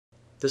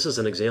This is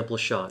an example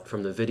shot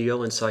from the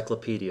Video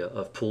Encyclopedia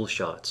of Pool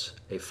Shots,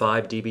 a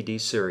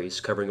 5-DVD series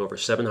covering over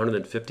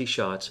 750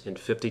 shots in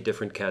 50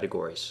 different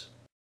categories.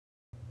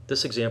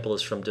 This example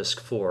is from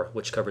Disc 4,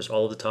 which covers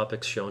all of the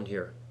topics shown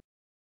here.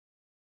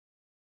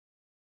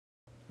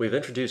 We've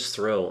introduced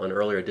throw on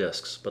earlier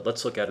discs, but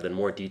let's look at it in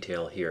more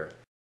detail here.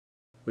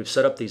 We've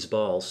set up these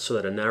balls so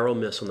that a narrow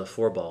miss on the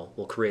foreball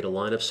will create a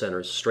line of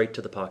centers straight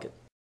to the pocket.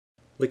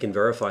 We can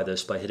verify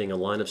this by hitting a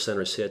line of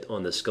centers hit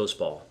on this ghost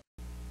ball.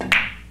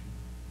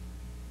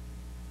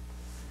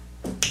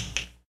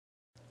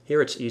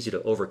 Here it's easy to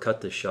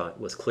overcut this shot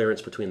with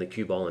clearance between the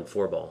cue ball and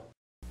foreball.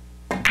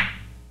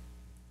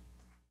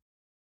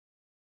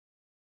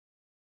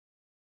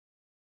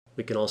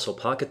 We can also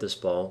pocket this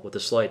ball with a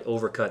slight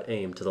overcut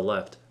aim to the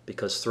left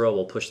because throw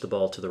will push the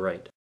ball to the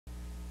right.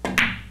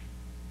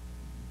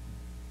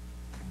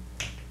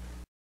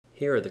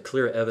 Here the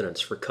clear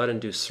evidence for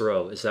cut-induced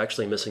throw is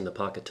actually missing the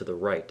pocket to the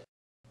right.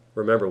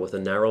 Remember, with a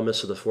narrow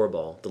miss of the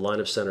foreball, the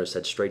line of centers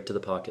heads straight to the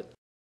pocket.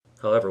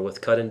 However,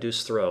 with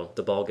cut-induced throw,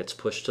 the ball gets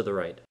pushed to the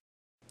right.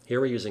 Here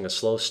we're using a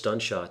slow stun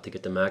shot to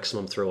get the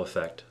maximum throw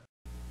effect.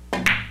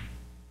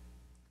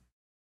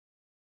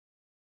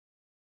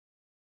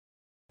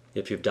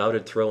 If you've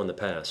doubted throw in the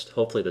past,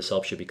 hopefully this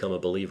helps you become a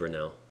believer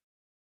now.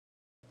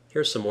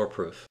 Here's some more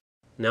proof.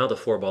 Now the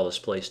foreball is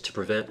placed to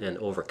prevent an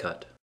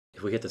overcut.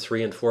 If we hit the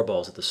 3 and 4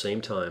 balls at the same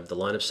time, the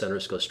line of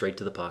centers goes straight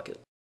to the pocket.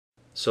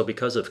 So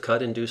because of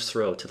cut-induced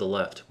throw to the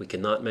left, we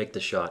cannot make the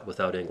shot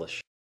without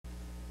English.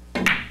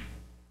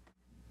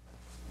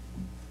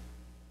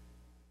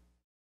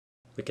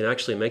 We can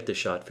actually make the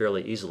shot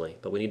fairly easily,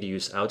 but we need to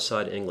use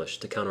outside English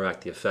to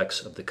counteract the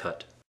effects of the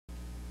cut.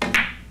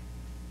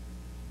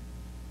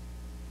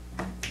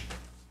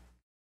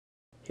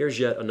 Here's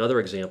yet another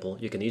example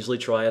you can easily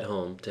try at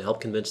home to help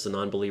convince the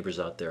non-believers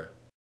out there.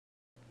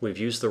 We've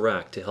used the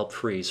rack to help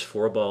freeze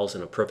 4 balls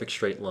in a perfect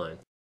straight line,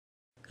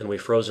 and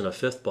we've frozen a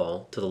 5th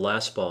ball to the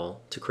last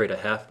ball to create a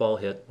half ball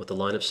hit with the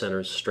line of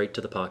centers straight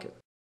to the pocket.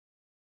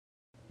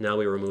 Now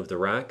we remove the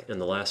rack and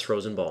the last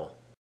frozen ball.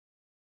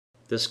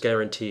 This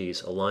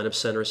guarantees a line of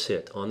centers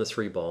hit on the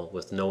 3 ball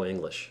with no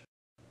English.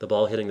 The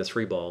ball hitting the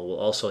 3 ball will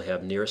also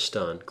have near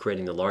stun,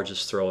 creating the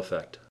largest throw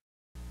effect.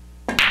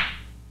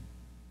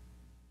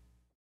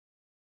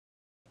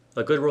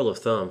 A good rule of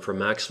thumb for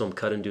maximum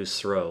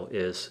cut-induced throw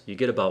is you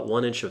get about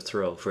 1 inch of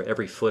throw for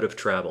every foot of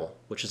travel,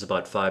 which is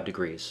about 5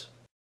 degrees.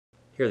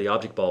 Here the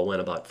object ball went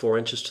about 4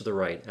 inches to the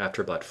right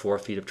after about 4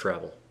 feet of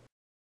travel.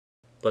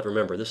 But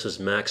remember, this is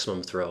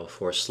maximum throw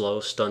for a slow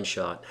stun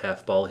shot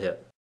half ball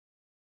hit.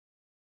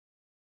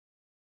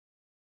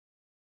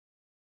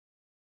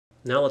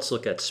 Now let's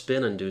look at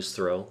spin-induced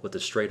throw with a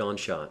straight-on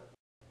shot.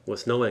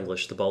 With no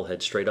English, the ball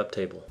heads straight up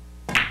table.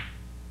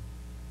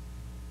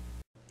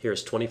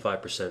 Here's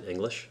 25%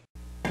 English.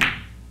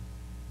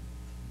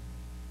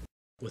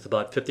 With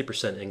about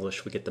 50%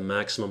 English, we get the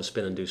maximum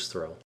spin-induced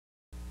throw.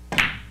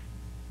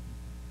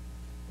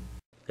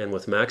 And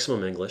with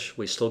maximum English,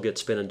 we still get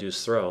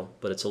spin-induced throw,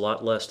 but it's a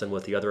lot less than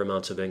with the other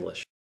amounts of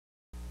English.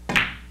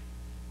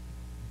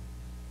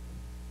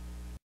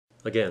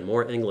 Again,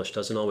 more English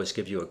doesn't always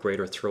give you a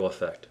greater throw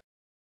effect.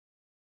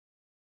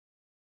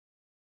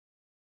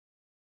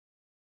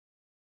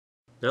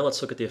 Now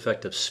let's look at the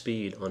effect of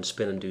speed on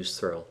spin-induced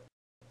throw.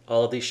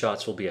 All of these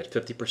shots will be at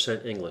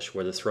 50% English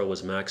where the throw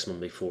was maximum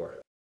before.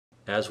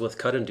 As with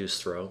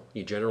cut-induced throw,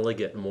 you generally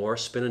get more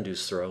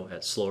spin-induced throw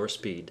at slower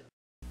speed.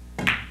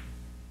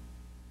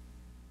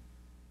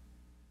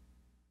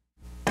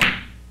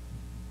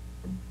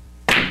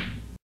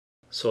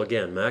 So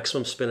again,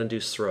 maximum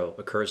spin-induced throw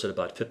occurs at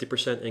about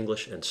 50%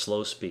 English and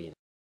slow speed.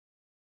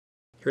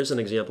 Here's an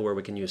example where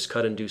we can use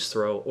cut-induced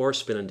throw or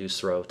spin-induced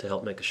throw to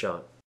help make a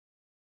shot.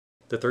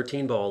 The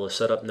 13 ball is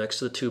set up next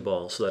to the 2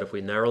 ball so that if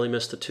we narrowly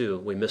miss the 2,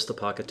 we miss the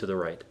pocket to the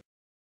right.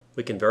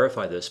 We can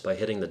verify this by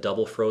hitting the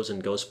double frozen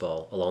ghost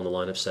ball along the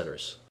line of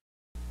centers.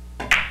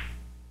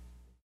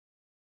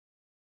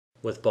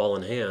 With ball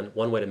in hand,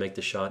 one way to make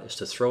the shot is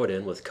to throw it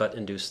in with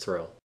cut-induced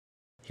throw.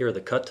 Here the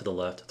cut to the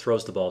left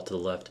throws the ball to the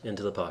left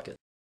into the pocket.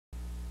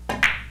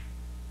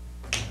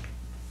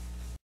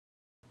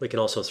 We can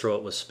also throw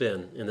it with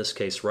spin. In this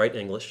case, right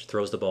English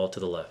throws the ball to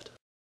the left.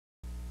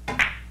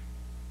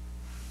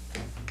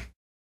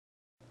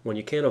 When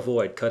you can't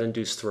avoid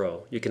cut-induced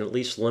throw, you can at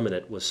least limit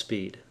it with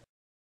speed.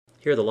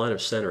 Here the line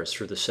of centers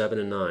through the 7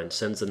 and 9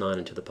 sends the 9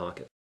 into the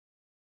pocket.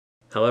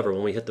 However,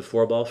 when we hit the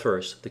 4 ball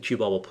first, the cue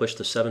ball will push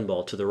the 7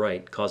 ball to the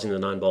right, causing the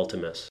 9 ball to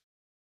miss.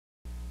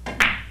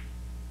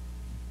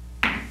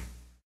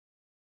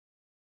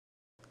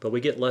 But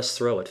we get less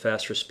throw at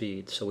faster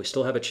speed, so we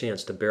still have a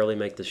chance to barely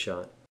make the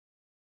shot.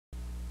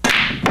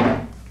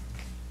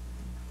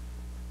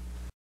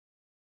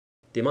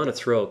 The amount of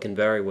throw can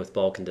vary with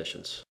ball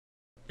conditions.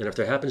 And if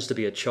there happens to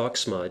be a chalk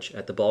smudge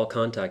at the ball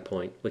contact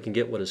point, we can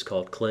get what is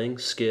called cling,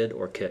 skid,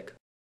 or kick.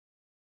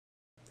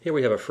 Here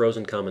we have a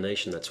frozen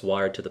combination that's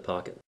wired to the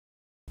pocket.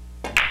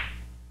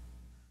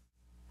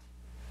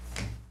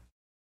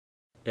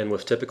 And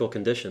with typical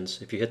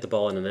conditions, if you hit the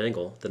ball at an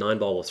angle, the 9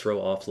 ball will throw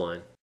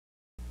offline.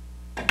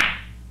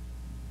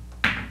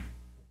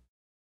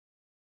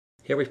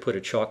 Here we've put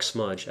a chalk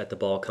smudge at the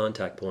ball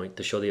contact point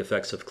to show the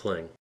effects of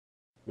cling.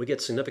 We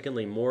get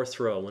significantly more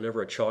throw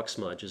whenever a chalk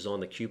smudge is on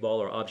the cue ball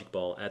or object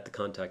ball at the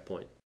contact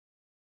point.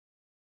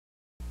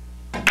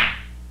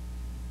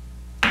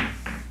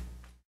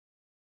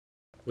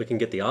 We can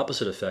get the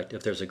opposite effect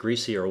if there's a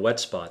greasy or wet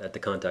spot at the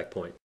contact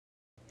point.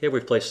 Here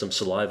we've placed some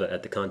saliva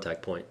at the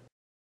contact point.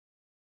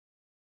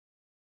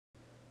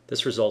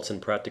 This results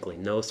in practically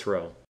no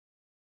throw.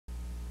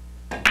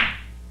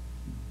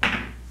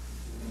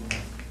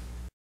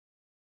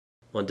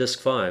 On disc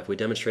 5, we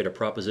demonstrate a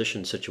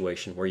proposition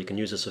situation where you can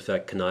use this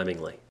effect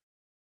connivingly.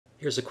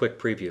 Here's a quick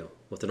preview.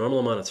 With the normal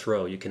amount of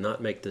throw, you cannot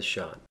make this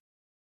shot.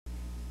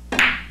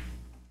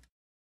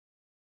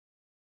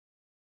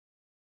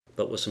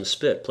 But with some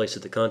spit placed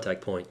at the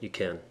contact point, you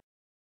can.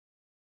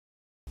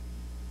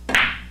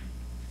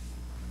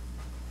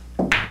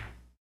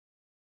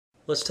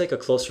 Let's take a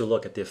closer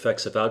look at the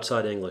effects of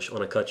outside English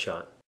on a cut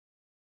shot.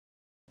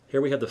 Here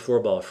we have the 4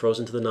 ball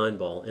frozen to the 9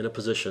 ball in a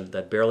position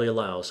that barely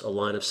allows a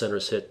line of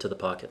center's hit to the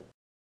pocket.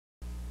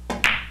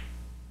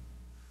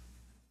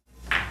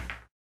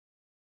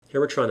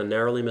 Here we're trying to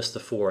narrowly miss the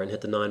 4 and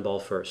hit the 9 ball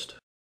first.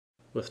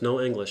 With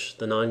no English,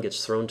 the 9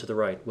 gets thrown to the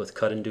right with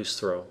cut-induced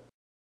throw.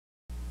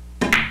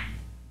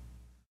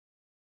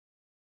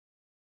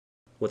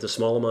 With a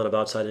small amount of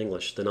outside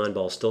English, the 9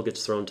 ball still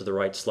gets thrown to the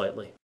right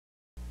slightly.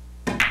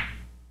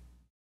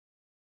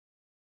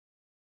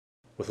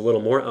 With a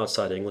little more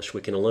outside English, we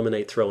can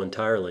eliminate throw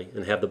entirely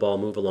and have the ball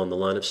move along the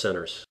line of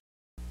centers.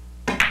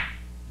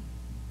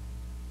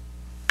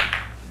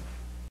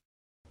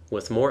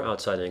 With more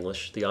outside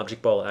English, the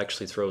object ball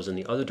actually throws in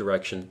the other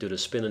direction due to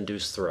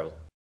spin-induced throw.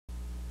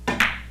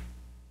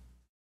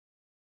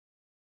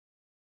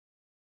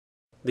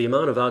 The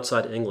amount of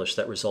outside English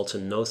that results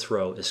in no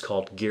throw is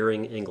called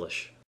gearing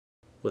English.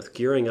 With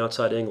gearing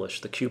outside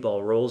English, the cue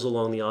ball rolls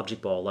along the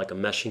object ball like a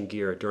meshing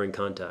gear during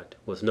contact,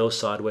 with no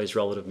sideways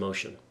relative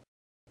motion.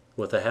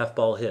 With a half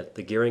ball hit,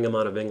 the gearing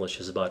amount of English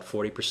is about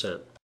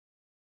 40%.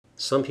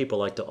 Some people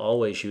like to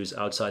always use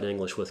outside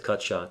English with cut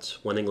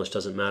shots when English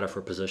doesn't matter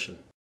for position.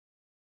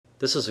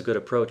 This is a good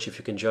approach if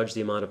you can judge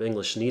the amount of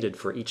English needed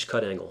for each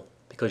cut angle,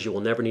 because you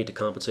will never need to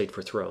compensate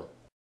for throw.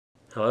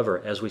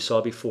 However, as we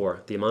saw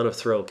before, the amount of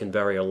throw can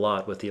vary a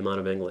lot with the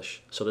amount of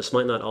English, so this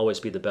might not always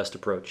be the best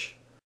approach.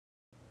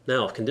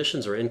 Now, if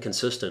conditions are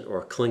inconsistent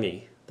or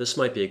clingy, this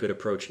might be a good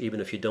approach even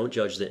if you don't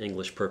judge the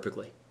English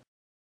perfectly.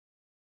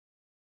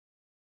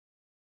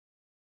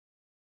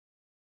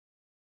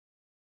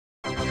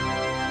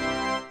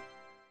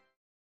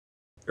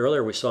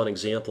 Earlier we saw an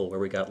example where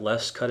we got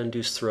less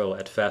cut-induced throw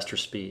at faster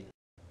speed,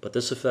 but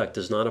this effect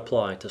does not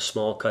apply to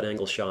small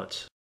cut-angle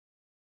shots.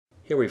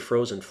 Here we've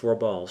frozen 4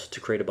 balls to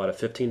create about a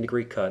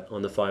 15-degree cut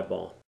on the 5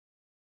 ball.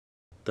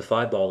 The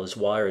 5 ball is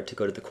wired to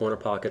go to the corner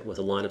pocket with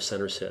a line of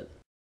centers hit.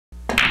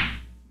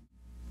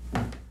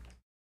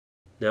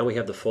 Now we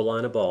have the full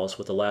line of balls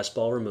with the last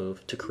ball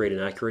removed to create an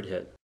accurate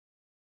hit.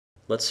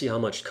 Let's see how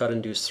much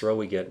cut-induced throw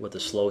we get with a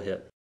slow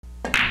hit.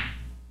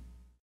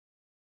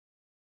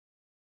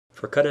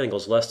 For cut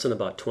angles less than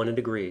about 20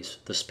 degrees,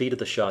 the speed of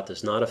the shot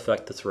does not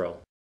affect the throw.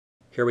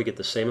 Here we get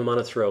the same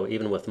amount of throw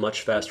even with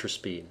much faster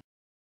speed.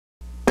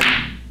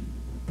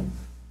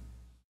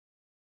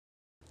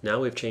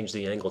 Now we've changed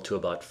the angle to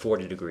about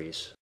 40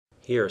 degrees.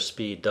 Here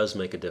speed does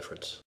make a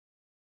difference.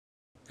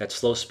 At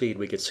slow speed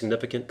we get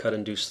significant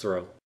cut-induced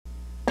throw.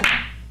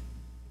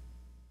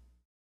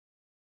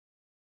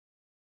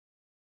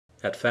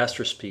 At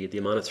faster speed the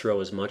amount of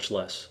throw is much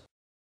less.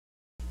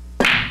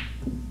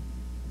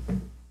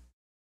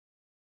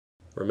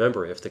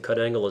 Remember, if the cut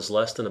angle is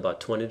less than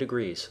about 20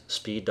 degrees,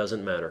 speed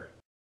doesn't matter.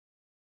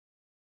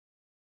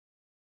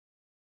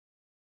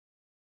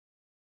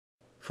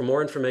 For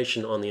more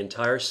information on the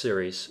entire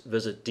series,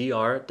 visit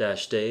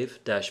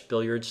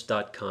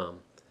dr-dave-billiards.com.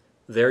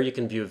 There you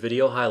can view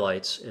video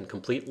highlights and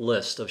complete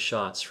list of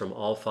shots from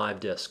all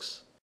 5 discs.